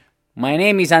My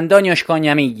name is Antonio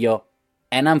Scognamiglio,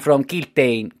 and I'm from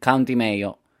Kiltane, County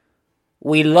Mayo.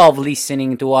 We love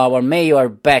listening to our Mayo Are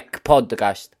Back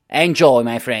podcast. Enjoy,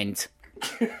 my friends.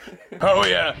 Oh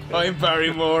yeah, I'm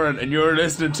Barry Moran, and you're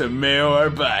listening to Mayo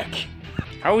Are Back.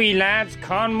 Howdy lads,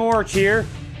 Con Moore here.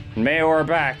 Mayo Are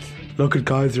Back. Look at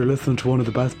guys, you're listening to one of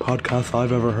the best podcasts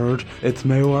I've ever heard. It's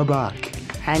Mayo Are Back.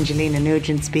 Angelina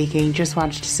Nugent speaking. Just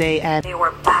wanted to say, Mayo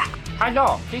Are Back.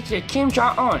 Hello, this is Kim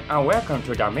Jong-un, and welcome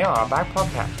to the Mayo Are Back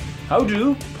podcast. How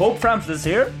do? Pope Francis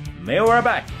here. Mayo Are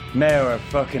Back. Mayo Are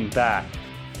fucking back.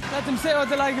 Let them say what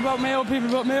they like about Mayo people,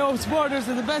 but Mayo supporters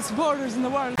are the best supporters in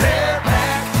the world. They're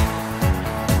back.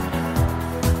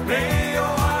 Mayo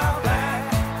Are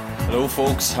Back. Hello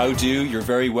folks, how do? You're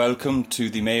very welcome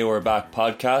to the Mayo Are Back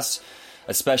podcast.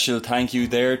 A special thank you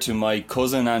there to my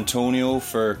cousin Antonio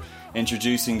for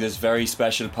introducing this very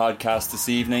special podcast this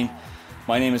evening.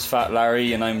 My name is Fat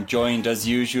Larry, and I'm joined as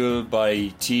usual by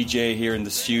TJ here in the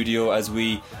studio as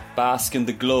we bask in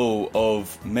the glow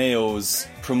of Mayo's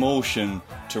promotion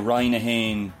to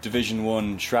Rheinahane Division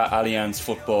 1 Shrat Allianz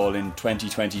football in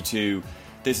 2022.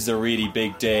 This is a really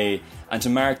big day, and to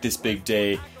mark this big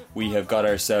day we have got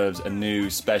ourselves a new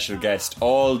special guest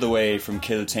all the way from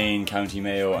Kiltane, County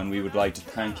Mayo, and we would like to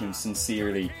thank him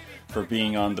sincerely for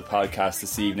being on the podcast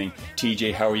this evening.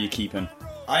 TJ, how are you keeping?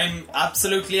 I'm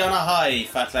absolutely on a high,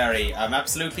 Fat Larry. I'm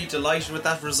absolutely delighted with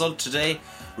that result today.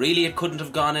 Really, it couldn't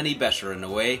have gone any better in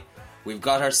a way. We've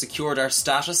secured our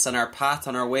status and our path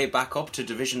on our way back up to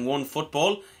Division 1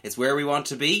 football. It's where we want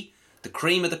to be. The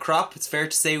cream of the crop. It's fair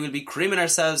to say we'll be creaming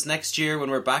ourselves next year when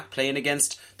we're back playing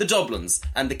against the Dublins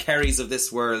and the Kerrys of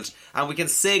this world. And we can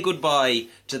say goodbye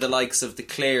to the likes of the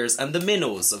Clares and the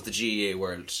Minnows of the GAA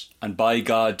world. And by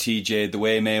God, TJ, the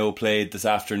way Mayo played this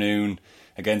afternoon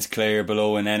against Clare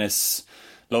below in Ennis.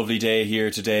 Lovely day here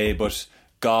today, but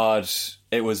God,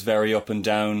 it was very up and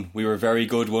down. We were very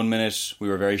good 1 minute, we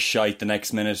were very shite the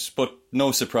next minute, but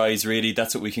no surprise really,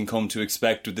 that's what we can come to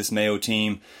expect with this Mayo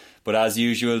team. But as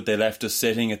usual, they left us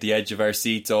sitting at the edge of our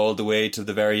seats all the way to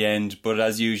the very end, but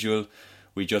as usual,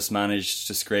 we just managed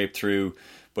to scrape through.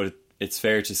 But it's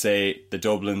fair to say the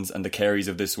Dublins and the Kerrys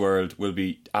of this world will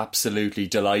be absolutely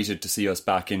delighted to see us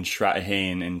back in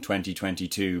Shratahain in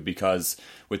 2022, because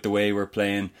with the way we're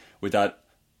playing, with that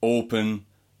open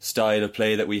style of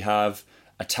play that we have,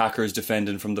 attackers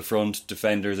defending from the front,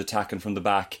 defenders attacking from the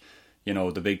back, you know,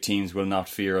 the big teams will not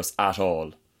fear us at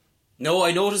all. No,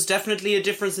 I noticed definitely a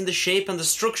difference in the shape and the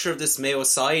structure of this Mayo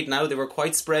side. Now they were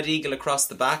quite spread eagle across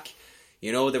the back.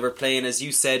 You know, they were playing, as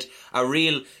you said, a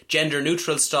real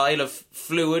gender-neutral style of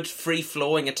fluid,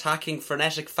 free-flowing, attacking,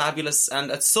 frenetic, fabulous,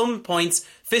 and at some points,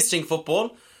 fisting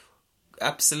football.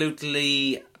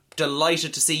 Absolutely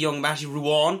delighted to see young Matty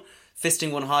Ruan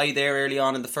fisting one high there early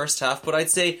on in the first half, but I'd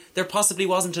say there possibly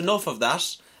wasn't enough of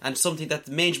that, and something that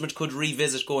the management could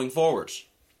revisit going forward.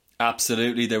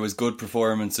 Absolutely, there was good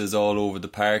performances all over the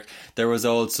park. There was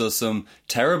also some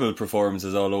terrible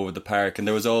performances all over the park, and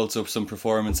there was also some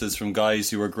performances from guys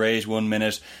who were great 1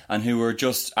 minute and who were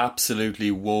just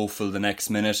absolutely woeful the next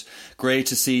minute. Great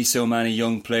to see so many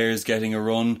young players getting a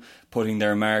run, putting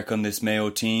their mark on this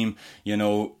Mayo team. You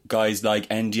know, guys like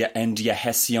Endia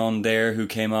Hession there, who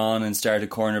came on and started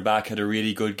cornerback, had a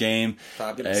really good game.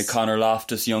 Fabulous. Conor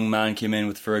Loftus, young man, came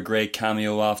in for a great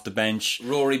cameo off the bench.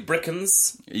 Rory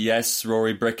Brickens. Yes,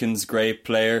 Rory Brickens, great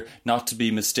player. Not to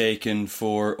be mistaken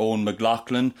for Owen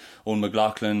McLaughlin. Owen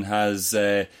McLaughlin has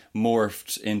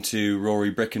morphed into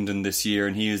Rory Brickenden this year,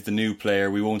 and he is the new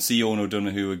player. We won't see Owen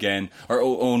O'Donoghue again. Or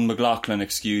Owen McLaughlin,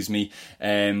 excuse me.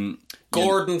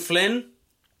 Gordon Flynn.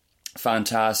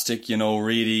 Fantastic, you know,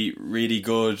 really, really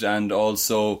good, and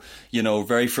also, you know,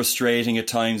 very frustrating at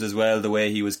times as well, the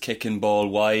way he was kicking ball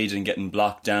wide and getting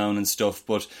blocked down and stuff.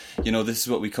 But, you know, this is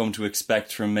what we come to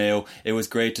expect from Mayo. It was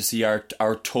great to see our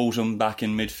totem back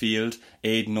in midfield,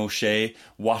 Aidan O'Shea.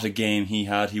 What a game he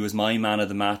had. He was my man of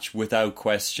the match, without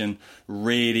question.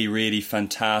 Really, really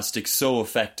fantastic. So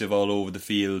effective all over the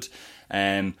field.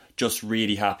 Just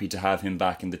really happy to have him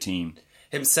back in the team.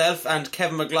 Himself and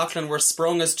Kevin McLaughlin were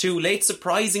sprung as two late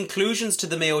surprise inclusions to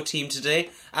the Mayo team today,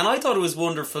 and I thought it was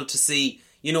wonderful to see,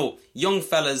 you know, young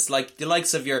fellas like the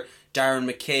likes of your Darren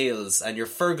McHale's and your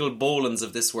Fergal Bolans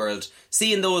of this world,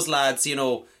 seeing those lads, you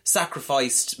know,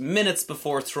 sacrificed minutes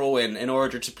before throw-in in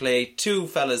order to play two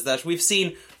fellas that we've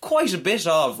seen quite a bit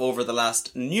of over the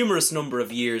last numerous number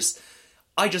of years.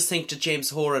 I just think that James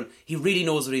Horan, he really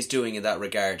knows what he's doing in that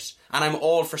regard. And I'm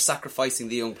all for sacrificing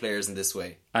the young players in this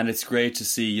way. And it's great to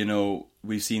see, you know,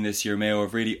 we've seen this year Mayo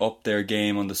have really upped their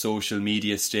game on the social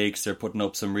media stakes. They're putting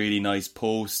up some really nice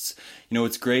posts. You know,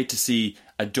 it's great to see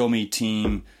a dummy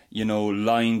team you know,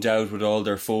 lined out with all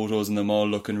their photos and them all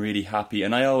looking really happy.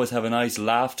 And I always have a nice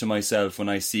laugh to myself when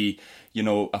I see, you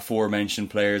know, aforementioned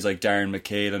players like Darren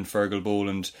McHale and Fergal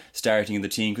Boland starting in the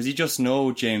team, because you just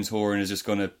know James Horan is just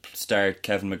going to start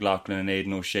Kevin McLaughlin and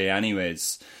Aidan O'Shea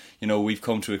anyways. You know, we've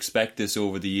come to expect this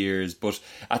over the years, but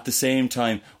at the same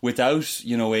time, without,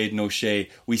 you know, Aidan O'Shea,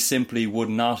 we simply would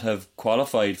not have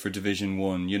qualified for Division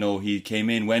 1. You know, he came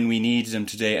in when we needed him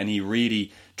today, and he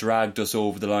really dragged us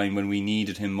over the line when we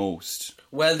needed him most.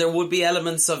 Well, there would be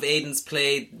elements of Aidan's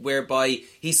play whereby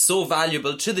he's so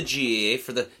valuable to the GAA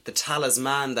for the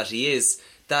talisman that he is,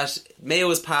 that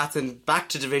Mayo's path and back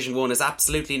to Division 1 is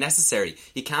absolutely necessary.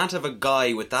 You can't have a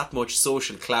guy with that much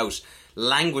social clout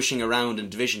languishing around in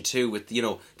Division 2 with, you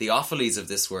know, the Offaly's of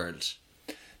this world.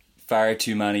 Far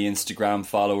too many Instagram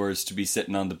followers to be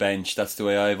sitting on the bench. That's the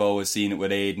way I've always seen it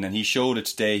with Aidan, and he showed it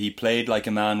today. He played like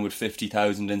a man with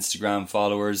 50,000 Instagram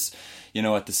followers. You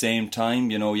know, at the same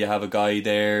time, you know, you have a guy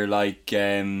there like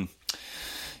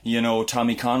you know,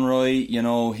 Tommy Conroy, you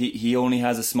know, he only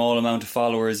has a small amount of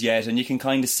followers yet, and you can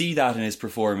kind of see that in his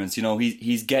performance. You know,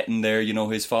 he's getting there. You know,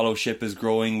 his followship is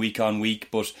growing week on week,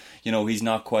 but, you know, he's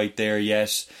not quite there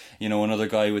yet. You know, another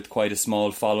guy with quite a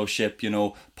small followship, you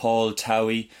know, Paul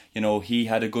Towie, you know, he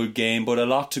had a good game, but a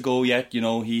lot to go yet. You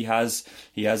know, he has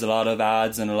a lot of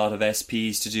ads and a lot of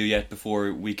SPs to do yet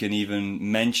before we can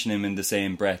even mention him in the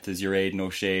same breath as your Aidan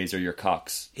O'Shea's or your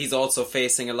Cox. He's also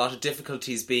facing a lot of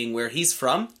difficulties being where he's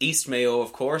from, East Mayo,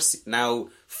 of course, now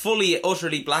fully,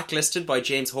 utterly blacklisted by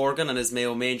James Horgan and his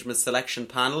Mayo management selection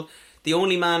panel. The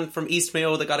only man from East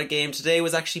Mayo that got a game today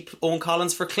was actually Owen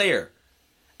Collins for Clare.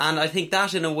 And I think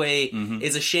that, in a way,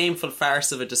 is a shameful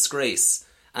farce of a disgrace.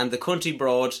 And the County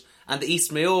Broad and the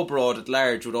East Mayo Broad at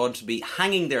large would want to be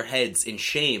hanging their heads in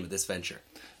shame at this venture.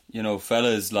 You know,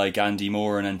 fellas like Andy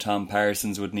Moran and Tom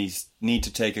Parsons would need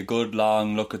to take a good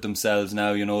long look at themselves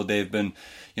now. You know, they've been,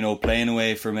 you know, playing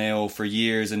away for Mayo for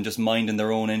years and just minding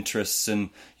their own interests and,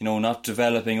 you know, not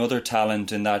developing other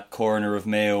talent in that corner of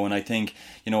Mayo. And I think,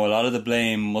 you know, a lot of the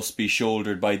blame must be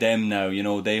shouldered by them now. You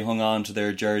know, they hung on to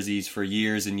their jerseys for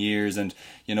years and years, and,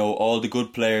 you know, all the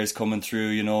good players coming through,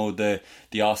 you know, the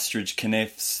Ostrich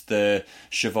Kniffs, the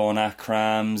Siobhan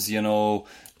Akrams, you know,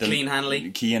 Cian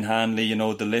Hanley, you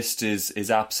know, the list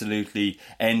is absolutely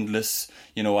endless.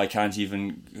 You know, I can't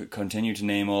even continue to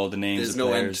name all the names of players. There's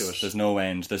no end to it. There's no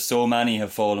end. There's so many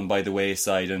have fallen by the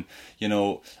wayside, and, you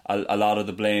know, a lot of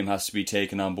the blame has to be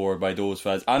taken on board by those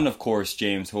fellas. And, of course,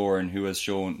 James Horan, who has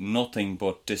shown nothing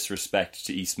but disrespect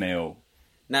to East Mayo.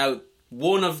 Now,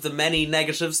 one of the many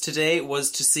negatives today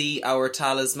was to see our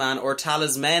talisman, or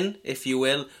talismen, if you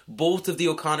will, both of the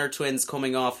O'Connor twins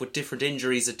coming off with different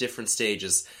injuries at different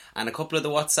stages. And a couple of the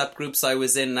WhatsApp groups I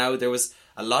was in now, there was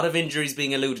a lot of injuries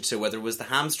being alluded to, whether it was the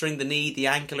hamstring, the knee, the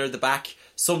ankle or the back.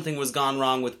 Something was gone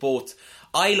wrong with both.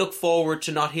 I look forward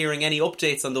to not hearing any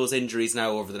updates on those injuries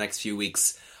now over the next few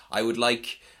weeks. I would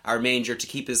like our Manger to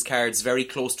keep his cards very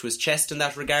close to his chest in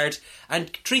that regard,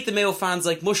 and treat the Mayo fans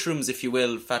like mushrooms, if you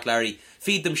will, Fat Larry.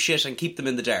 Feed them shit and keep them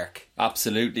in the dark.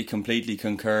 Absolutely, completely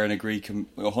concur and agree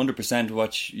 100% with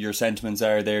what your sentiments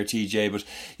are there, TJ. But,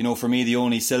 you know, for me, the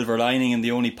only silver lining and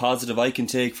the only positive I can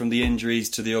take from the injuries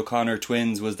to the O'Connor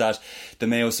twins was that the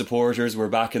Mayo supporters were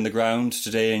back in the ground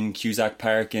today in Cusack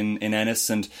Park in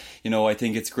Ennis. And, you know, I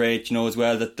think it's great, you know, as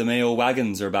well that the Mayo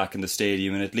wagons are back in the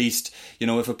stadium. And at least, you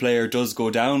know, if a player does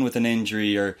go down with an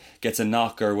injury or gets a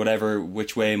knock or whatever,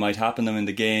 which way might happen them in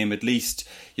the game, at least,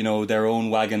 you know, their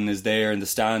own wagon is there in the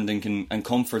stand and can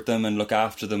comfort them and look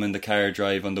after them in the car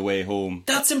drive on the way home.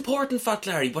 That's important, Fat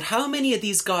Larry, but how many of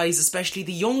these guys, especially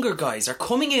the younger guys, are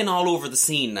coming in all over the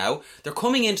scene now? They're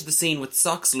coming into the scene with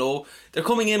socks low, they're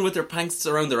coming in with their pants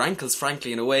around their ankles,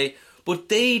 frankly, in a way,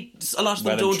 but a lot of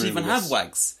them don't even have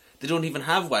wags. They don't even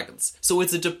have wagons. So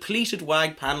it's a depleted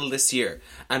wag panel this year,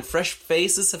 and fresh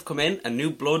faces have come in and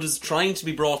new blood is trying to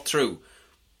be brought through,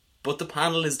 but the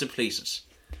panel is depleted.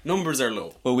 Numbers are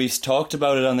low. Well, we've talked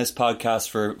about it on this podcast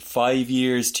for 5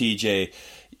 years, TJ.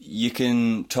 You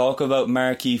can talk about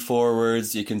marquee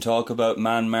forwards, you can talk about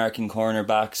man-marking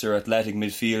cornerbacks or athletic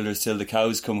midfielders till the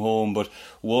cows come home, but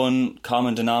one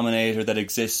common denominator that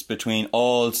exists between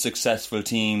all successful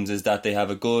teams is that they have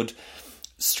a good,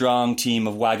 strong team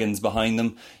of wagons behind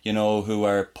them, you know, who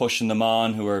are pushing them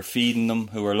on, who are feeding them,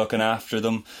 who are looking after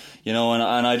them, you know,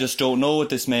 and I just don't know with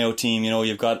this Mayo team. You know,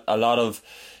 you've got a lot of,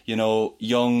 you know,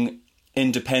 young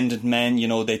independent men, you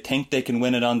know, they think they can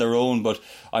win it on their own, but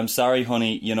I'm sorry,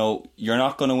 honey, you know, you're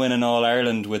not going to win an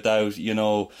All-Ireland without, you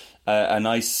know, a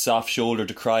nice soft shoulder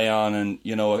to cry on and,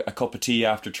 you know, a cup of tea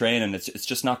after training. It's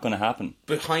just not going to happen.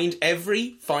 Behind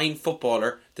every fine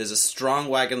footballer, there's a strong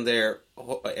wagon there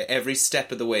every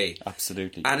step of the way.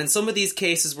 Absolutely. And in some of these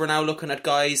cases, we're now looking at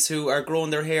guys who are growing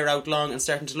their hair out long and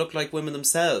starting to look like women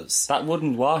themselves. That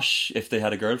wouldn't wash if they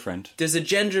had a girlfriend. There's a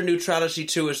gender neutrality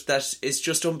to it that is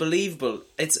just unbelievable.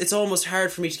 It's almost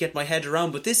hard for me to get my head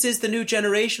around, but this is the new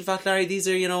generation, Fat Larry. These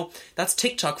are, that's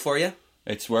TikTok for you.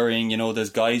 It's worrying, there's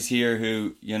guys here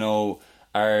who,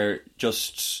 are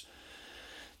just...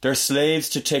 They're slaves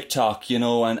to TikTok,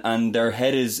 and their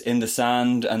head is in the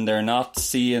sand and they're not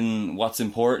seeing what's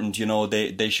important.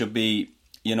 They should be,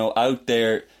 out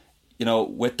there,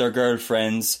 with their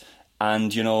girlfriends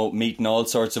and, meeting all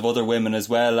sorts of other women as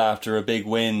well after a big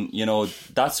win.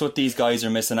 That's what these guys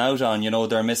are missing out on.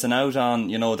 They're missing out on,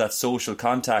 that social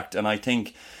contact. And I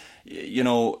think,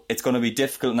 it's going to be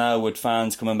difficult now with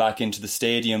fans coming back into the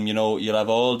stadium. You'll have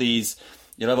all these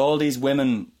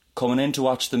women coming in to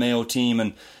watch the Mayo team,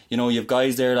 and you've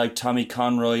guys there like Tommy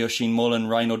Conroy, Oisin Mullen,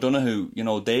 Ryan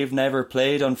O'Donoghue. They've never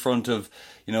played in front of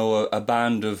a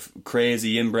band of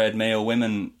crazy inbred Mayo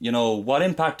women. What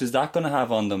impact is that going to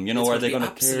have on them? Are they going to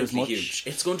care as much? Huge.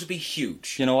 It's going to be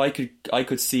huge. I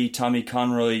could see Tommy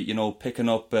Conroy picking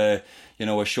up a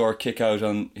short kick out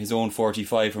on his own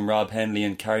 45 from Rob Henley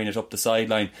and carrying it up the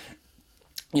sideline.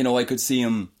 I could see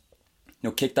him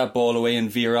kick that ball away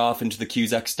and veer off into the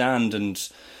Cusack stand, and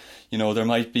there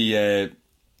might be a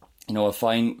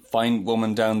fine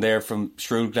woman down there from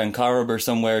Shrewd Glencorrib or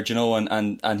somewhere,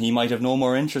 and he might have no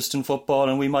more interest in football,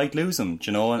 and we might lose him,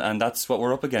 and that's what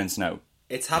we're up against now.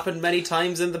 It's happened many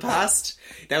times in the past.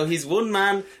 Now, he's one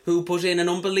man who put in an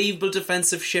unbelievable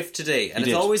defensive shift today. And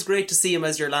it's always great to see him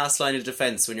as your last line of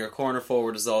defence when your corner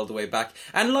forward is all the way back.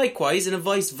 And likewise, in a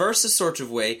vice versa sort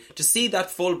of way, to see that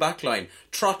full back line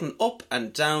trotting up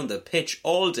and down the pitch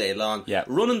all day long,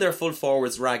 running their full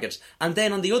forwards ragged. And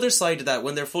then on the other side of that,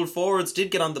 when their full forwards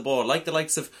did get on the ball, like the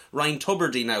likes of Ryan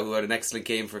Tuberty now, who had an excellent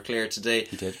game for Clare today.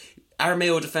 He did. Our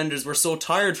Mayo defenders were so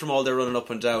tired from all their running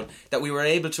up and down that we were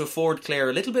able to afford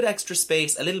Clare a little bit extra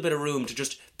space, a little bit of room to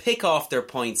just pick off their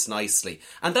points nicely.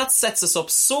 And that sets us up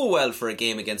so well for a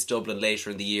game against Dublin later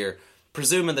in the year,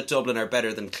 presuming that Dublin are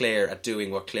better than Clare at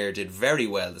doing what Clare did very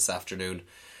well this afternoon.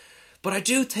 But I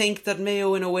do think that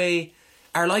Mayo, in a way,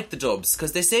 are like the Dubs,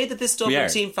 because they say that this Dublin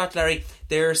team, Fat Larry,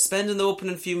 they're spending the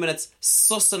opening few minutes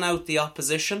sussing out the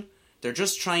opposition. They're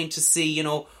just trying to see,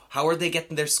 how are they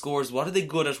getting their scores? What are they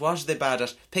good at? What are they bad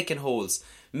at? Picking holes.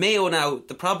 Mayo now,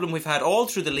 the problem we've had all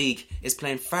through the league is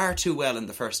playing far too well in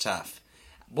the first half.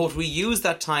 But we use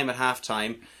that time at half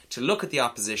time to look at the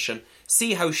opposition,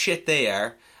 see how shit they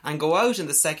are, and go out in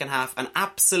the second half and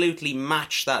absolutely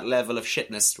match that level of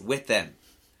shitness with them.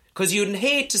 Because you'd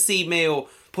hate to see Mayo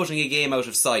putting a game out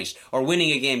of sight or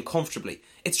winning a game comfortably.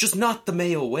 It's just not the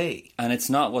Mayo way. And it's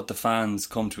not what the fans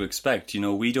come to expect.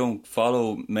 We don't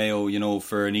follow Mayo,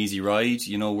 for an easy ride.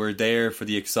 We're there for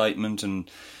the excitement and,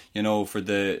 for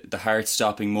the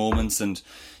heart-stopping moments. And,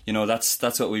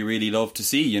 that's what we really love to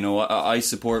see. I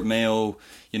support Mayo,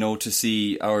 to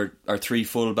see our three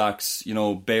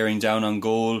fullbacks, bearing down on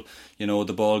goal.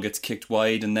 The ball gets kicked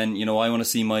wide, and then, I want to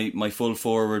see my full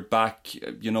forward back,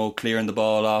 clearing the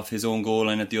ball off his own goal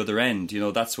line at the other end.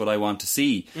 That's what I want to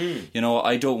see.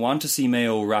 I don't want to see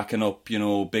Mayo racking up,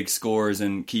 big scores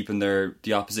and keeping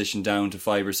the opposition down to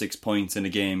 5 or 6 points in a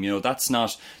game. That's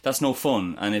no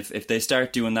fun. And if they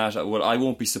start doing that, well, I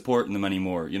won't be supporting them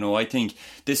anymore. I think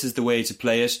this is the way to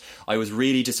play it. I was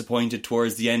really disappointed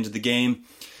towards the end of the game.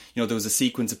 There was a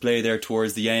sequence of play there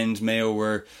towards the end. Mayo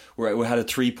we had a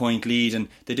 3-point lead, and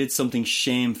they did something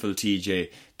shameful,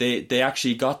 TJ. They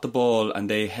actually got the ball and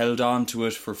they held on to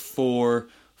it for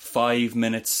 4-5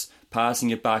 minutes,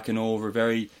 passing it back and over.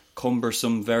 Very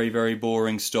cumbersome, very, very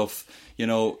boring stuff.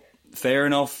 Fair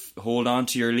enough, hold on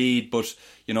to your lead, but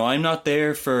I'm not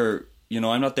there for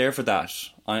that.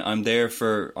 I'm there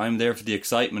for the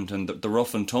excitement and the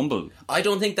rough and tumble. I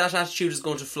don't think that attitude is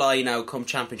going to fly now come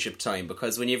championship time,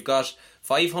 because when you've got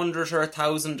 500 or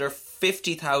 1,000 or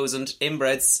 50,000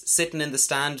 inbreds sitting in the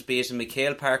stand, be it in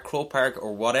McHale Park, Croke Park,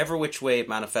 or whatever which way it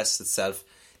manifests itself,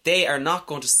 they are not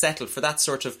going to settle for that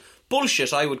sort of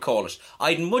bullshit, I would call it.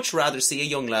 I'd much rather see a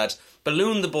young lad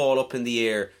balloon the ball up in the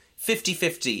air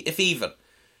 50-50, if even,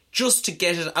 just to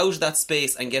get it out of that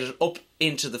space and get it up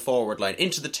into the forward line,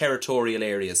 into the territorial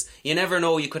areas. You never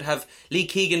know, you could have Lee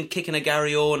Keegan kicking a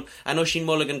Gary Owen and Oisin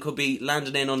Mulligan could be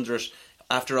landing in under it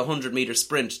after a 100-metre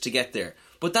sprint to get there.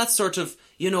 But that sort of,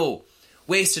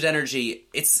 wasted energy,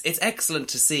 it's excellent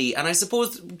to see. And I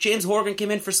suppose James Horgan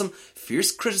came in for some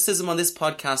fierce criticism on this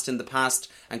podcast in the past,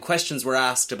 and questions were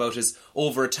asked about his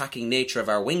over-attacking nature of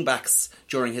our wing-backs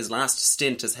during his last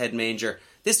stint as head manager.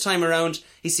 This time around,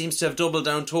 he seems to have doubled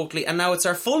down totally, and now it's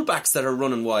our full-backs that are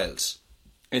running wild.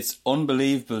 it's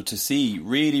unbelievable to see.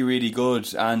 Really, really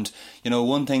good. And,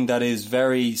 one thing that is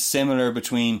very similar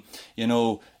between,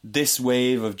 this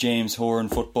wave of James Horan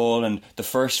football and the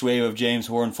first wave of James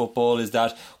Horan football is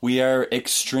that we are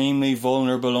extremely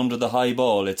vulnerable under the high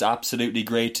ball. It's absolutely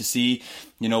great to see.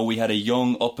 We had a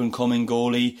young up-and-coming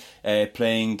goalie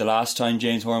playing the last time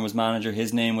James Horan was manager.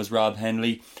 His name was Rob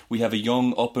Henley. We have a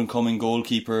young up-and-coming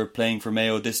goalkeeper playing for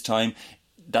Mayo this time.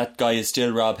 That guy is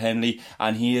still Rob Henley,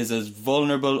 and he is as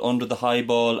vulnerable under the high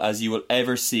ball as you will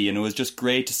ever see. And it was just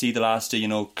great to see the last day.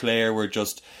 Clare were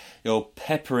just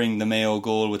peppering the Mayo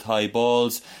goal with high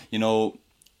balls.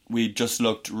 We just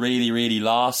looked really, really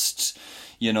lost.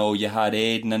 You had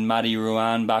Aidan and Matty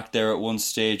Ruan back there at one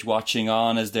stage watching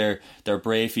on as their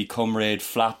Brafey comrade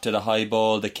flapped at a high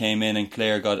ball that came in, and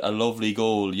Clare got a lovely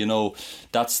goal.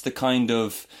 That's the kind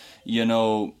of,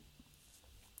 the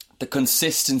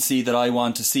consistency that I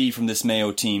want to see from this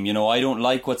Mayo team. I don't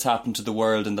like what's happened to the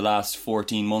world in the last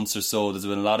 14 months or so. There's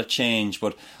been a lot of change,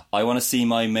 but I want to see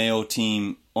my Mayo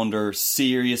team under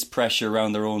serious pressure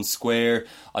around their own square.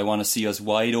 I want to see us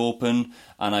wide open,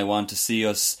 and I want to see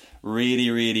us really,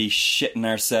 really shitting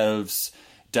ourselves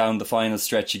down the final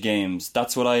stretch of games.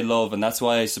 That's what I love, and that's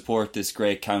why I support this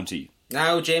great county.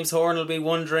 Now, James Horan will be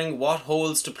wondering what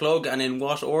holes to plug and in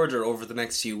what order over the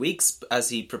next few weeks as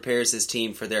he prepares his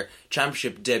team for their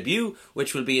championship debut,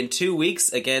 which will be in 2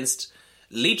 weeks against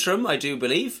Leitrim, I do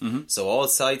believe. Mm-hmm. So all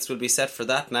sights will be set for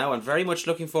that now, and very much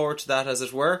looking forward to that, as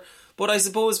it were. But I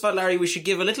suppose, Fat Larry, we should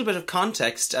give a little bit of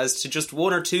context as to just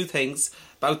one or two things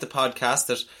about the podcast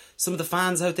that some of the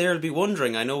fans out there will be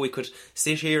wondering. I know we could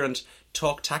sit here and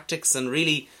talk tactics and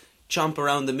really chomp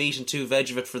around the meat and two veg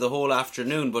of it for the whole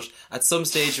afternoon, but at some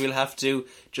stage we'll have to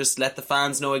just let the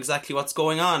fans know exactly what's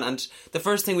going on. And the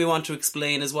first thing we want to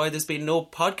explain is why there's been no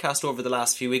podcast over the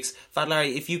last few weeks. Fat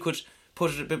Larry, if you could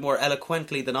put it a bit more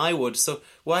eloquently than I would, so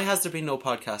why has there been no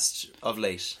podcast of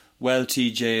late? Well,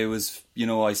 TJ, it was,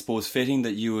 I suppose fitting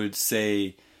that you would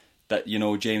say that,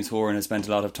 James Horan has spent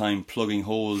a lot of time plugging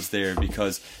holes there,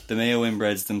 because the Mayo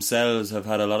inbreds themselves have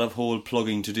had a lot of hole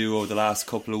plugging to do over the last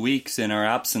couple of weeks in our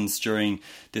absence during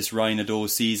this Rhino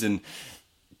season.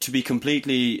 To be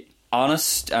completely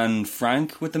honest and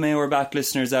frank with the Mayo Are Back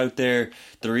listeners out there,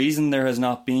 the reason there has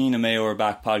not been a Mayo Are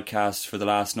Back podcast for the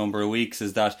last number of weeks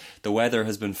is that the weather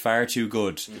has been far too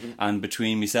good. Mm-hmm. And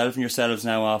between myself and yourselves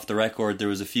now off the record, there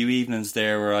was a few evenings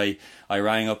there where I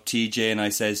rang up TJ and I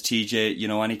says,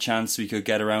 TJ, any chance we could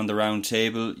get around the round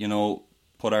table,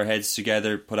 put our heads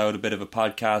together, put out a bit of a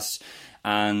podcast?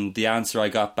 And the answer I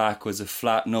got back was a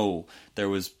flat no. There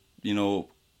was,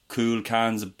 cool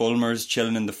cans of Bulmers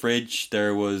chilling in the fridge.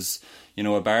 There was,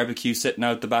 a barbecue sitting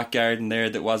out the back garden there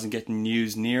that wasn't getting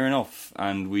used near enough.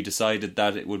 And we decided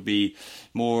that it would be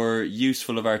more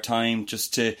useful of our time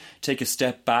just to take a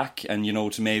step back and,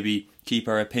 to maybe keep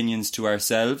our opinions to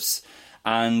ourselves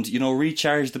and,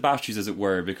 recharge the batteries, as it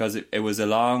were, because it was a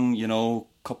long,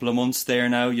 couple of months there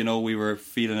now. We were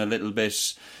feeling a little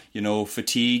bit,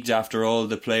 fatigued after all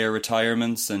the player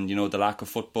retirements and, the lack of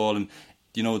football. And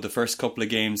the first couple of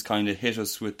games kind of hit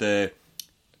us with the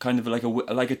kind of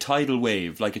like a tidal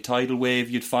wave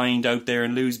you'd find out there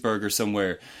in Lewisburg or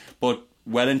somewhere. But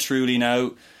well and truly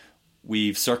now,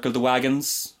 we've circled the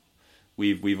wagons,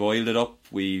 we've oiled it up,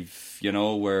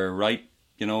 we're right,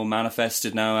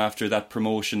 manifested now after that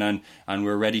promotion, and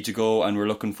we're ready to go, and we're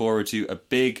looking forward to a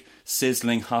big,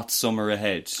 sizzling hot summer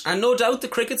ahead. And no doubt the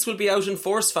crickets will be out in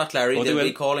force, Fat Larry. They'll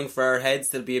be calling for our heads,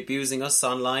 they'll be abusing us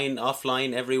online,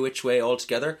 offline, every which way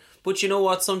altogether. But you know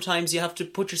what, sometimes you have to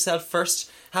put yourself first,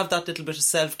 have that little bit of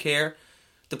self-care.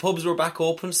 The pubs were back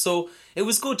open, so it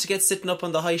was good to get sitting up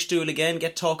on the high stool again,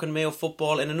 get talking Mayo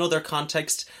football in another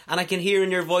context. And I can hear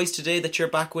in your voice today that you're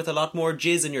back with a lot more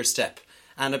jizz in your step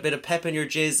and a bit of pep in your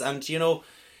jizz, and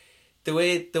the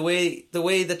way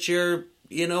that you're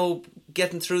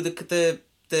getting through the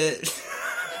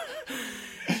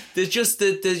there's just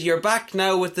you're back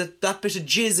now with that bit of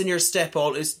jizz in your step,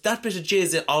 that bit of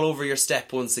jizz all over your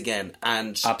step once again.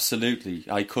 And absolutely,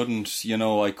 I couldn't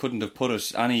have put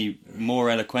it any more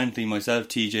eloquently myself,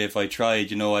 TJ, if I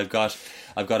tried.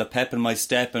 I've got a pep in my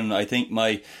step, and I think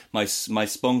my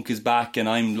spunk is back, and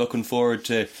I'm looking forward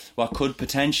to what could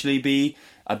potentially be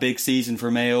a big season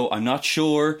for Mayo. I'm not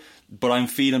sure, but I'm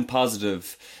feeling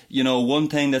positive. One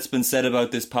thing that's been said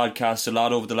about this podcast a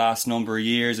lot over the last number of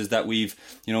years is that we've,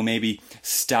 maybe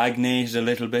stagnated a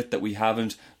little bit, that we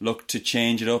haven't looked to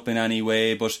change it up in any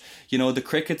way. But, the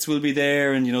crickets will be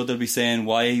there, and, they'll be saying,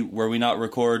 why were we not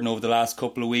recording over the last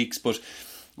couple of weeks? But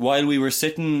while we were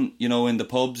sitting, in the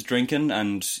pubs drinking,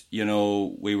 and,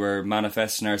 we were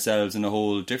manifesting ourselves in a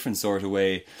whole different sort of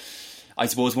way, I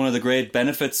suppose one of the great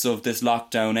benefits of this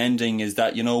lockdown ending is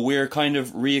that, you know, we're kind of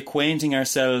reacquainting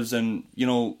ourselves and, you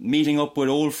know, meeting up with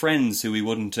old friends who we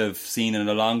wouldn't have seen in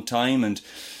a long time. And,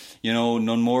 you know,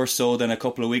 none more so than a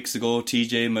couple of weeks ago,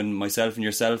 TJ and myself and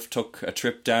yourself took a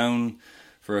trip down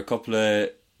for a couple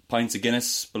of pints of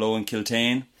Guinness below in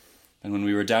Kiltane. And when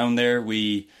we were down there,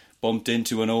 we bumped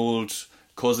into an old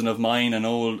cousin of mine, an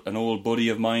old buddy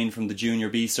of mine from the Junior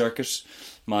B circuit,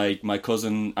 my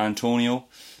cousin Antonio,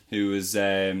 who is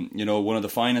you know, one of the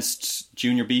finest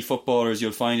Junior B footballers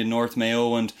you'll find in North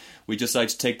Mayo, and we just like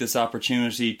to take this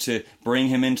opportunity to bring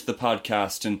him into the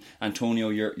podcast. And Antonio,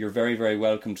 you're very, very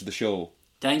welcome to the show.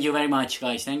 Thank you very much,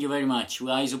 guys. Thank you very much.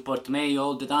 I support Mayo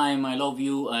all the time. I love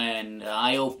you, and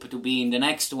I hope to be in the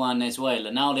next one as well.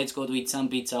 And now let's go to eat some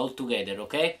pizza all together,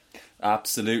 okay?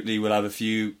 Absolutely. We'll have a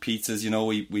few pizzas. You know,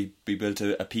 we built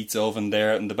a pizza oven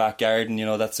there in the back garden. You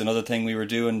know, that's another thing we were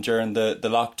doing during the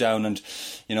lockdown. And,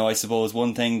 you know, I suppose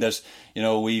one thing that, you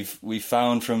know, we've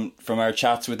found from our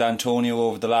chats with Antonio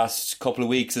over the last couple of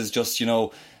weeks is just, you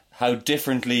know, how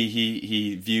differently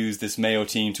he views this Mayo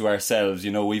team to ourselves.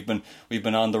 You know, we've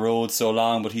been on the road so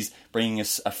long, but he's bringing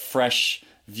us a fresh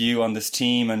view on this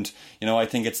team, and, you know, I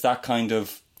think it's that kind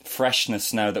of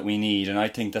freshness now that we need, and I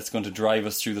think that's going to drive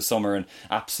us through the summer. And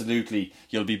absolutely,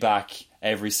 you'll be back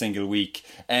every single week.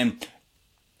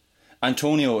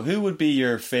 Antonio, who would be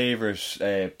your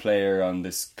favourite player on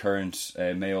this current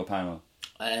Mayo panel?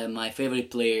 My favourite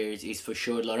player is for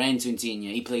sure Lorenzo Insigne.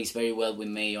 He plays very well with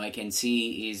Mayo. I can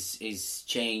see his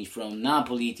change from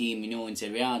Napoli team, you know, in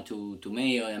Serie A to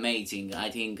Mayo. Amazing.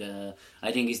 I think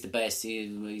he's the best.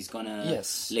 He's gonna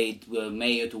lead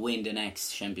Mayo to win the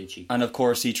next championship. And of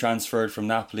course, he transferred from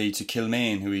Napoli to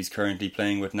Kilmaine, who he's currently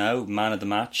playing with now. Man of the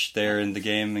match there in the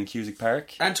game in Cusack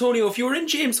Park. Antonio, if you were in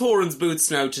James Horan's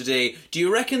boots now today, do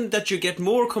you reckon that you get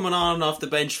more coming on off the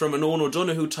bench from an Owen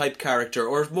O'Donoghue type character,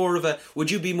 or more of a?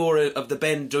 Would you be more of the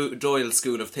Ben Doyle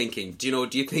school of thinking? Do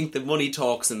you think the money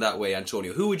talks in that way,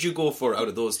 Antonio? Who would you go for out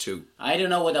of those two? I don't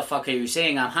know what the fuck are you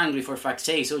saying. I'm hungry for fuck's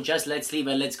sake. So just let's leave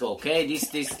and let's go. Okay,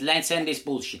 let's end this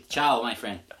bullshit. Ciao, my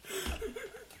friend.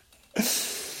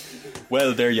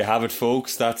 Well, there you have it,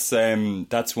 folks. That's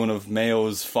one of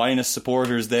Mayo's finest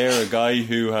supporters there. A guy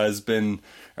who has been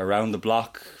around the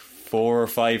block 4 or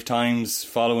 5 times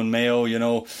following Mayo. You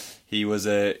know, he was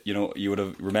you would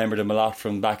have remembered him a lot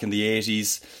from back in the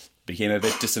 80s. Became a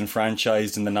bit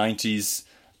disenfranchised in the 90s.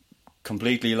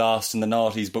 Completely lost in the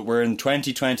noughties, but we're in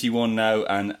 2021 now,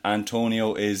 and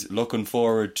Antonio is looking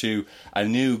forward to a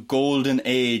new golden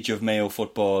age of Mayo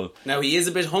football. Now, he is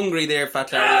a bit hungry there,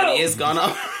 Fat Larry, and he is gone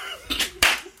off.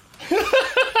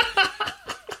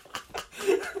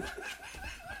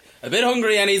 A bit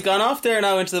hungry, and he's gone off there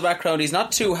now into the background. He's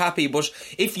not too happy, but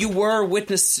if you were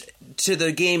witness to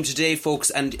the game today, folks,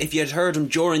 and if you had heard him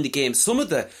during the game, some of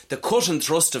the cut and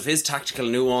thrust of his tactical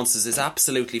nuances is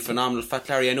absolutely phenomenal. Fat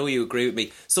Larry, I know you agree with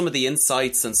me. Some of the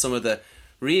insights and some of the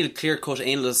real clear-cut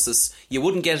analysis, you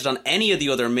wouldn't get it on any of the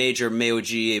other major Mayo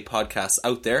GA podcasts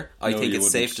out there. I think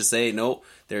it's safe to say, no,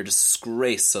 they're a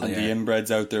disgrace. So and the inbreds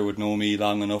out there would know me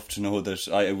long enough to know that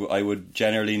I would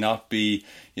generally not be,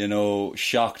 you know,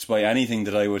 shocked by anything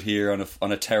that I would hear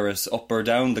on a terrace up or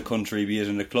down the country, be it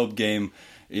in a club game,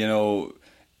 you know,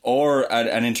 or at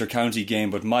an inter-county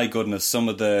game. But my goodness, some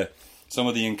of the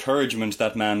encouragement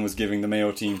that man was giving the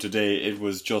Mayo team today, it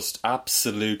was just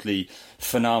absolutely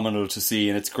phenomenal to see,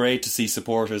 and it's great to see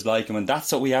supporters like him, and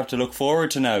that's what we have to look forward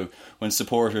to now when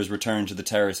supporters return to the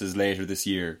terraces later this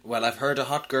year. Well, I've heard a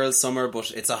hot girl summer,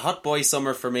 but it's a hot boy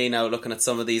summer for me now, looking at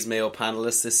some of these Mayo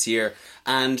panellists this year.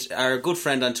 And our good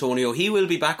friend Antonio, he will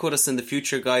be back with us in the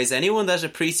future, guys. Anyone that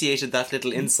appreciated that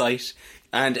little insight,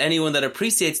 and anyone that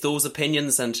appreciates those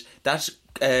opinions, and that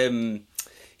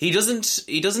he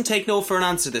doesn't take no for an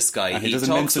answer, this guy. And he talks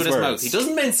mince with his his words. mouth. He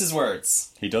doesn't mince his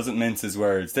words. He doesn't mince his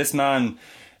words. This man,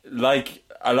 like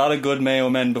a lot of good Mayo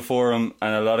men before him,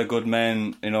 and a lot of good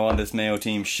men, you know, on this Mayo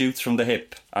team, shoots from the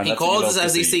hip. And he calls it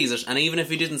as he sees it, and even if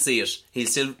he didn't see it,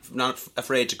 he's still not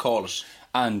afraid to call it.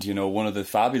 And, you know, one of the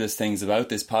fabulous things about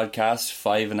this podcast,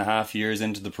 5.5 years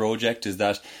into the project, is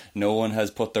that no one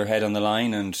has put their head on the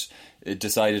line and it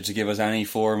decided to give us any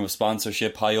form of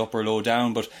sponsorship, high up or low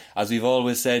down. But as we've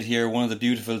always said here, one of the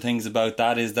beautiful things about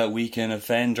that is that we can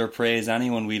offend or praise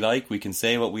anyone we like. We can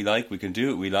say what we like, we can do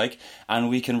what we like, and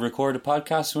we can record a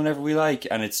podcast whenever we like.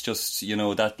 And it's just, you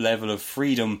know, that level of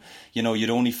freedom. You know,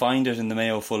 you'd only find it in the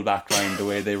Mayo full back line, the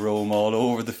way they roam all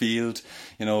over the field.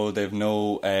 You know, they've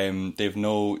no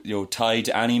tie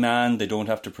to any man. They don't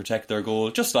have to protect their goal.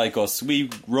 Just like us,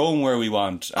 we roam where we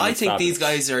want. I think these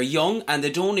guys are young and they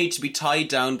don't need to be tied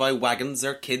down by wagons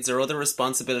or kids or other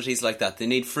responsibilities like that. They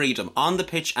need freedom on the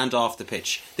pitch and off the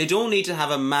pitch. They don't need to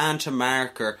have a man to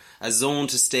mark or a zone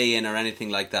to stay in or anything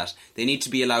like that. They need to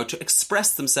be allowed to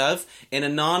express themselves in a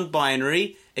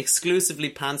non-binary, exclusively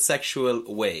pansexual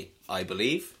way, I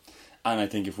believe. And I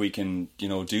think if we can,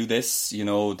 do this,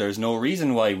 there's no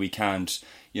reason why we can't,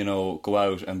 go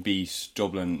out and beat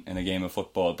Dublin in a game of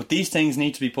football. But these things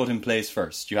need to be put in place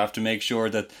first. You have to make sure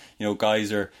that,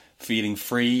 guys are feeling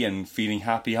free and feeling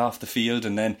happy off the field.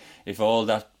 And then if all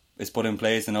that is put in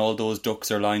place and all those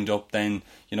ducks are lined up, then,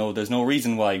 there's no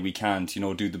reason why we can't,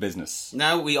 do the business.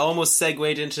 Now, we almost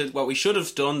segued into what we should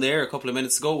have done there a couple of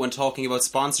minutes ago when talking about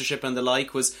sponsorship and the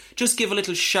like, was just give a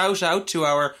little shout out to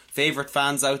our favourite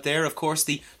fans out there. Of course,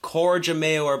 the Corja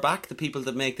Mayo are back, the people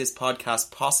that make this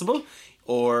podcast possible.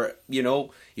 Or,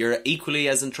 you're equally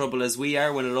as in trouble as we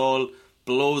are when it all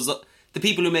blows up. The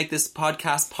people who make this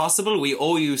podcast possible, we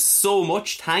owe you so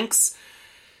much. Thanks.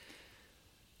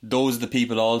 Those are the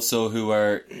people also who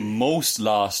are most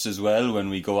lost as well when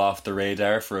we go off the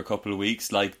radar for a couple of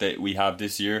weeks, like that we have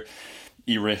this year.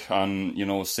 Erich on,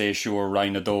 Seychur,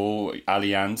 Rheinado,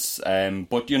 Allianz.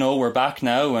 But, we're back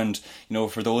now, and,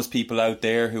 for those people out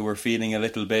there who were feeling a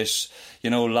little bit,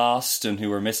 lost and who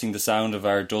were missing the sound of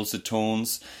our dulcet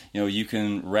tones, you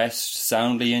can rest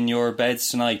soundly in your beds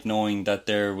tonight knowing that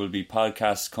there will be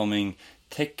podcasts coming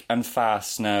thick and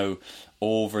fast now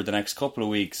over the next couple of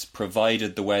weeks,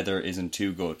 provided the weather isn't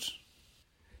too good.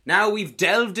 Now we've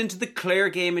delved into the Clare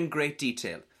game in great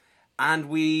detail. And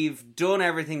we've done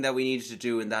everything that we needed to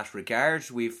do in that regard.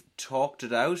 We've talked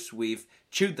it out. We've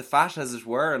chewed the fat, as it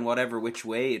were, in whatever which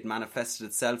way it manifested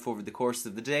itself over the course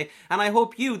of the day. And I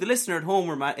hope you, the listener at home,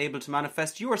 were able to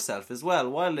manifest yourself as well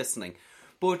while listening.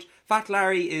 But Fat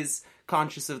Larry is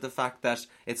conscious of the fact that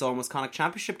it's almost Connacht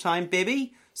Championship time,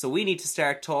 baby. So we need to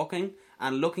start talking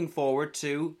and looking forward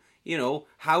to,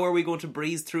 how are we going to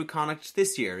breeze through Connacht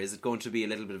this year? Is it going to be a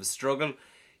little bit of a struggle?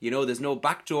 There's no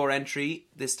backdoor entry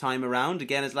this time around,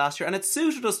 again as last year. And it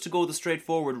suited us to go the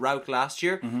straightforward route last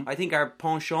year. Mm-hmm. I think our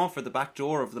penchant for the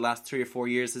backdoor over the last 3 or 4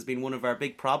 years has been one of our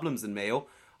big problems in Mayo,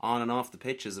 on and off the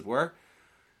pitch, as it were.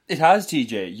 It has,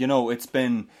 TJ. It's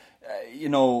been,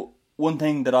 one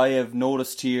thing that I have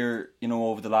noticed here,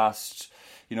 over the last,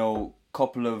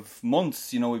 couple of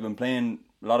months. We've been playing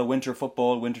a lot of winter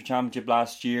football, winter championship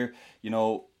last year,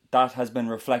 that has been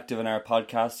reflective in our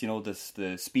podcast.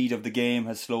 The speed of the game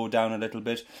has slowed down a little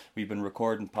bit. We've been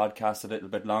recording podcasts a little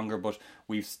bit longer, but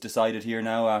we've decided here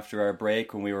now after our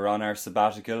break, when we were on our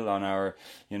sabbatical, on our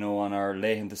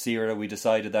Leighton the Sierra, we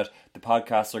decided that the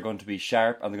podcasts are going to be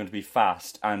sharp and they're going to be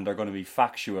fast and they're going to be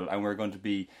factual, and we're going to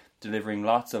be delivering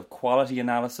lots of quality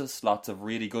analysis, lots of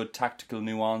really good tactical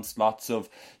nuance, lots of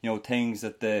things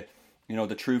that the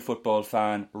true football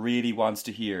fan really wants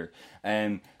to hear.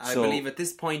 I believe at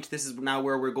this point, this is now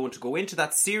where we're going to go into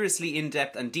that seriously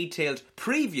in-depth and detailed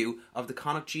preview of the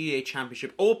Connacht GAA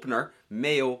Championship opener,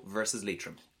 Mayo versus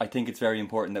Leitrim. I think it's very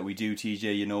important that we do,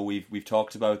 TJ. We've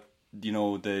talked about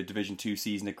the Division 2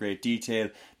 season at great detail.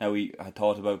 Now we had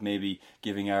thought about maybe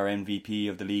giving our MVP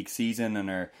of the league season and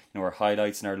our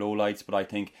highlights and our lowlights, but I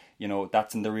think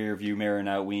that's in the rear view mirror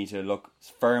now. We need to look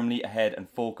firmly ahead and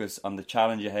focus on the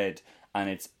challenge ahead, and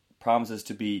it promises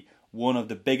to be one of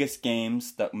the biggest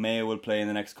games that Mayo will play in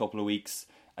the next couple of weeks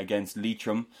against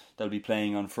Leitrim. They'll be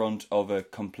playing on front of a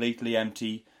completely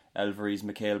empty Elvery's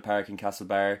McHale Park in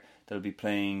Castlebar. They'll be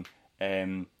playing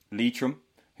Leitrim,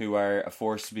 who are a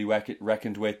force to be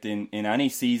reckoned with in any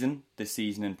season, this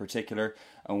season in particular.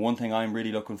 And one thing I'm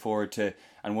really looking forward to,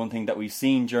 and one thing that we've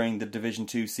seen during the Division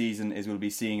 2 season, is we'll be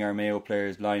seeing our Mayo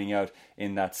players lining out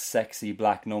in that sexy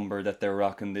black number that they're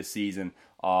rocking this season.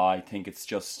 I think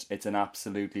it's an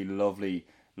absolutely lovely,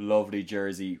 lovely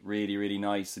jersey, really, really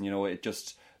nice. And, it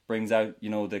just brings out,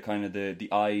 the kind of the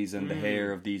eyes and the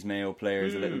hair of these Mayo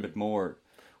players a little bit more.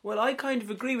 Well, I kind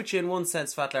of agree with you in one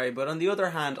sense, Fat Larry, but on the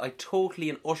other hand, I totally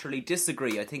and utterly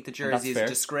disagree. I think the jersey is a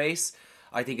disgrace.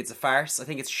 I think it's a farce. I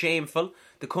think it's shameful.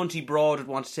 The Cunty Broad would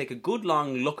want to take a good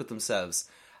long look at themselves,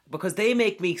 because they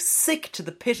make me sick to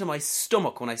the pit of my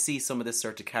stomach when I see some of this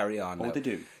sort of carry on. Oh, now. They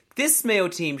do. This Mayo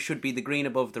team should be the green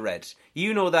above the red.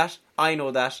 You know that. I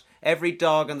know that. Every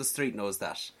dog on the street knows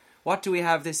that. What do we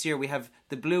have this year? We have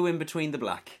the blue in between the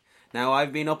black. Now,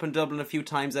 I've been up in Dublin a few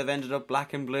times. I've ended up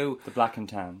black and blue. The black and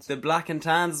tans. The black and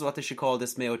tans is what they should call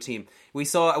this Mayo team. We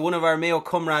saw one of our Mayo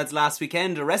comrades last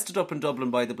weekend arrested up in Dublin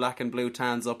by the black and blue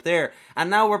tans up there. And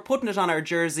now we're putting it on our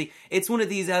jersey. It's one of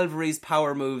these Elvery's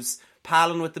power moves.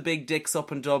 Palin with the big dicks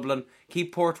up in Dublin.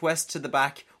 Keep Port West to the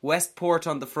back. Westport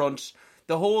on the front.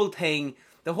 The whole thing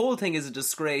is a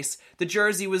disgrace. The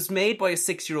jersey was made by a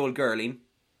 6-year-old girlie.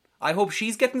 I hope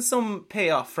she's getting some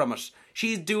payoff from it.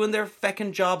 She's doing their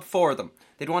feckin' job for them.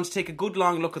 They'd want to take a good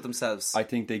long look at themselves. I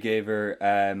think they gave her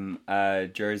a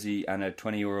jersey and a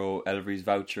 €20 Elvery's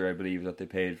voucher, I believe, that they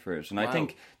paid for it. And I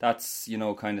think that's,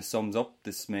 kind of sums up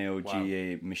this Mayo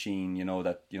GA machine,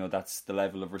 that's the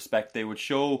level of respect they would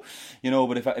show,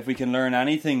 but if we can learn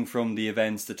anything from the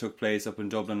events that took place up in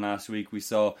Dublin last week, we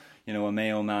saw, a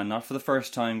Mayo man, not for the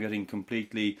first time, getting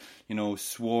completely,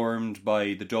 swarmed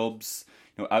by the Dubs,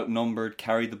 outnumbered,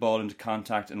 carried the ball into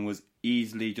contact and was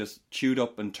easily just chewed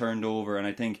up and turned over. And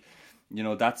I think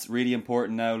that's really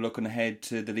important now, looking ahead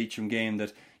to the Leitrim game,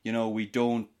 that we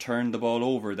don't turn the ball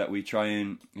over, that we try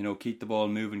and keep the ball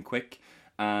moving quick,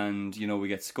 and we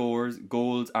get scores,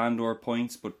 goals and or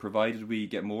points. But provided we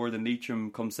get more than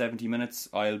Leitrim come 70 minutes,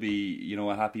 I'll be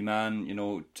a happy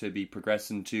man to be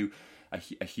progressing to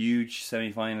a huge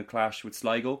semi-final clash with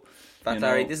Sligo.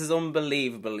 Larry, this is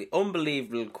unbelievable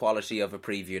quality of a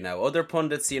preview now. Other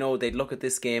pundits, they'd look at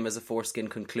this game as a foreskin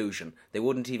conclusion. They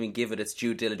wouldn't even give it its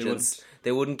due diligence.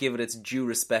 They wouldn't give it its due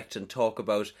respect and talk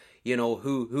about,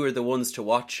 who are the ones to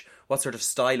watch, what sort of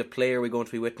style of play are we going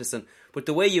to be witnessing. But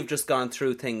the way you've just gone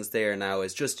through things there now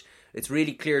is just, it's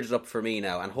really cleared it up for me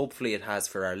now, and hopefully it has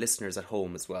for our listeners at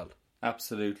home as well.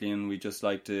 Absolutely, and we just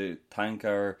like to thank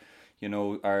our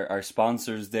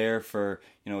sponsors there for,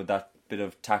 that bit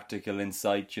of tactical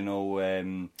insight.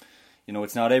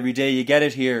 It's not every day you get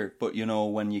it here, but,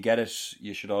 when you get it,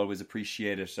 you should always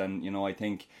appreciate it. And, I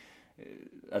think,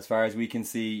 as far as we can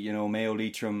see, Mayo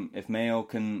Leitrim, if Mayo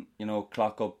can,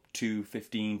 clock up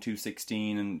 2-15,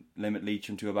 2-16 and limit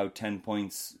Leitrim to about 10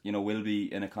 points, we'll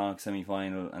be in a Connacht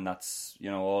semi-final, and that's,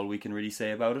 all we can really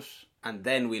say about it. And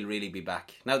then we'll really be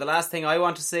back. Now, the last thing I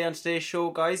want to say on today's show,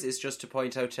 guys, is just to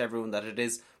point out to everyone that it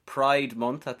is Pride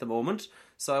Month at the moment.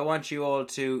 So I want you all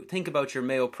to think about your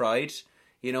Mayo pride.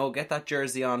 Get that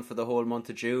jersey on for the whole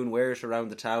month of June. Wear it around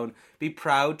the town. Be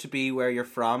proud to be where you're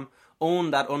from.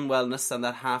 Own that unwellness and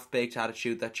that half-baked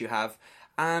attitude that you have.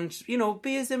 And,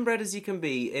 be as inbred as you can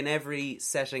be in every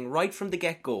setting right from the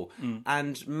get-go.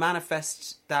 And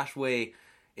manifest that way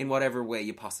in whatever way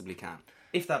you possibly can.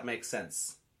 If that makes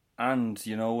sense. And,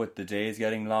 with the days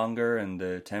getting longer and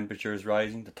the temperatures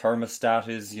rising, the thermostat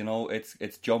is,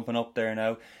 it's jumping up there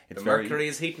now. The mercury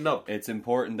is heating up. It's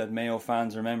important that Mayo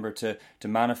fans remember to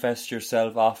manifest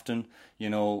yourself often.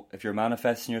 If you're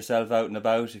manifesting yourself out and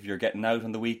about, if you're getting out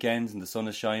on the weekends and the sun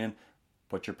is shining,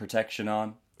 put your protection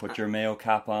on. Put your Mayo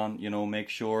cap on, make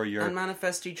sure you're... And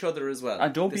manifest each other as well.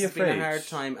 And don't be afraid. This has been a hard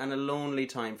time and a lonely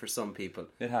time for some people.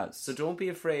 It has. So don't be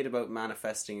afraid about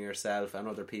manifesting yourself and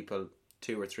other people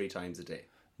 2 or 3 times a day.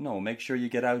 No, make sure you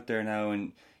get out there now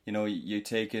and, you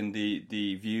take in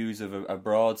the views of a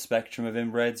broad spectrum of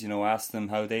inbreds, ask them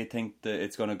how they think that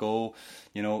it's going to go.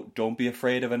 Don't be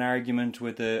afraid of an argument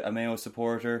with a Mayo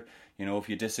supporter. If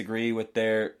you disagree with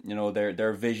their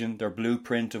vision, their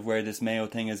blueprint of where this Mayo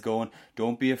thing is going,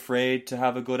 don't be afraid to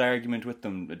have a good argument with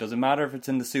them. It doesn't matter if it's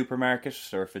in the supermarket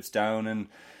or if it's down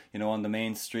in, on the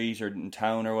main street or in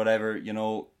town or whatever,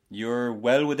 you're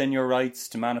well within your rights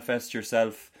to manifest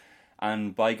yourself,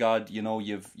 and by God,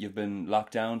 you've been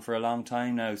locked down for a long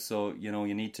time now, so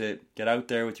you need to get out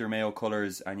there with your Mayo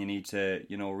colours, and you need to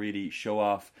really show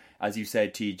off, as you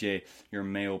said, TJ, your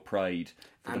Mayo pride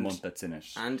for the month that's in it.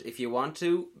 And if you want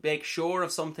to make sure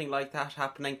of something like that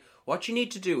happening, what you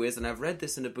need to do is, and I've read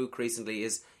this in a book recently,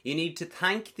 is you need to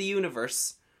thank the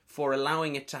universe for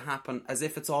allowing it to happen as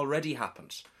if it's already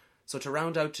happened. So to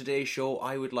round out today's show,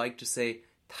 I would like to say,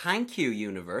 thank you,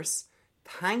 universe.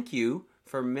 Thank you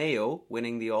for Mayo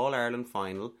winning the All-Ireland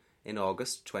final in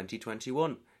August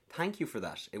 2021. Thank you for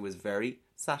that. It was very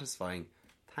satisfying.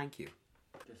 Thank you.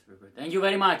 Thank you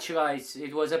very much, guys.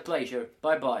 It was a pleasure.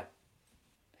 Bye-bye.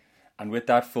 And with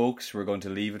that, folks, we're going to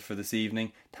leave it for this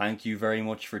evening. Thank you very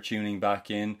much for tuning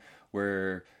back in.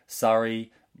 We're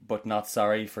sorry, but not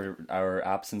sorry for our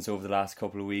absence over the last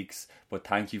couple of weeks. But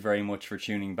thank you very much for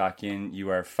tuning back in. You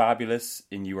are fabulous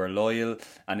and you are loyal.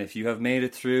 And if you have made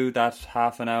it through that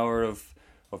half an hour of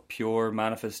pure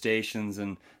manifestations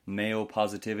and Mayo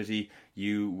positivity,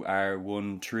 you are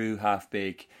one true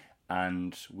half-bake,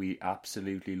 and we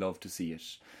absolutely love to see it.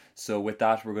 So with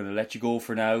that, we're going to let you go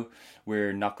for now.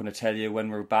 We're not going to tell you when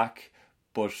we're back,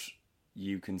 but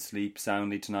you can sleep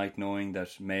soundly tonight knowing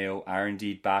that Mayo are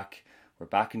indeed back. We're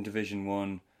back in Division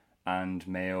 1, and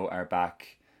Mayo are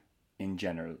back in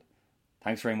general.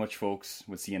 Thanks very much, folks.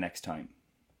 We'll see you next time.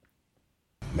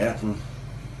 Merton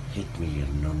hit me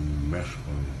an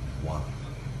unmerciful wallop.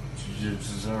 Did you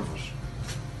deserve it?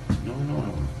 No.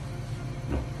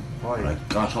 Why? I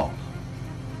got up.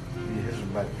 You hit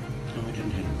him back? No, I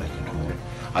didn't hit him back at all.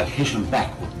 I hit him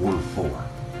back with 1-4.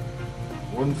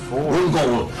 1-4. 1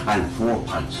 goal and 4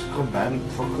 points. Good man,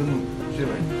 fucking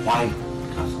Jimmy. Why?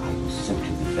 Because I was simply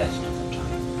the best at the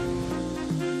time.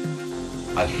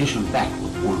 I hit him back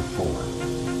with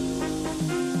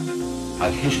 1-4. I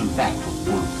hit him back with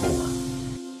 1-4.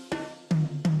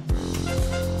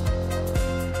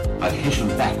 I hit him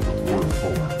back with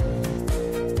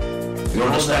 1-4. You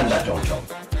understand that, don't you?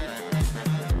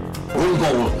 1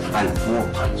 goal and 4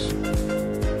 points.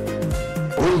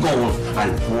 1 goal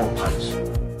and 4 points.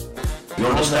 You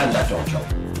understand that, don't you?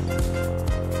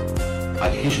 I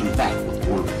hit him back with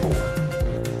 1-4.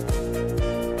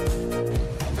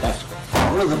 And that's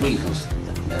one of the reasons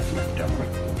that Ned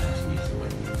McDermott